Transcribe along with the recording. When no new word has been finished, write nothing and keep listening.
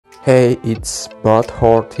Hey, it's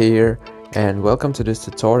Hort here, and welcome to this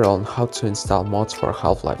tutorial on how to install mods for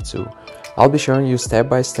Half-Life 2. I'll be showing you step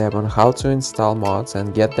by step on how to install mods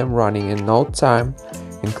and get them running in no time,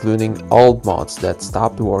 including old mods that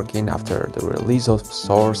stopped working after the release of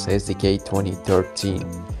Source SDK 2013.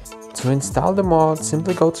 To install the mod,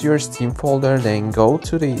 simply go to your Steam folder, then go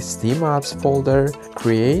to the Steam Apps folder,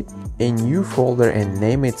 create a new folder and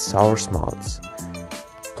name it Source Mods.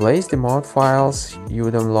 Place the mod files you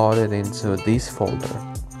downloaded into this folder.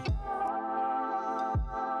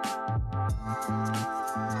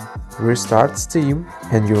 Restart Steam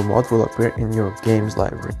and your mod will appear in your games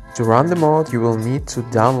library. To run the mod, you will need to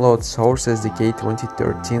download Source SDK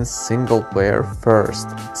 2013 single player first.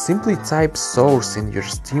 Simply type Source in your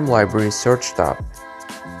Steam library search tab.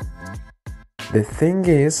 The thing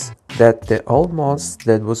is that the old mods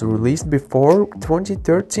that was released before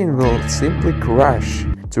 2013 will simply crash.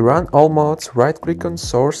 To run all mods, right-click on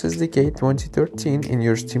Source SDK 2013 in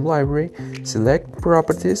your Steam library, select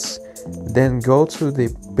Properties, then go to the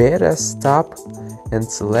Betas tab and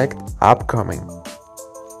select Upcoming.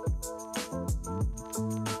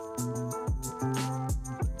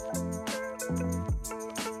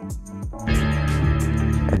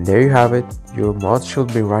 And there you have it, your mod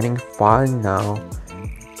should be running fine now.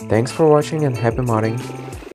 Thanks for watching and happy modding.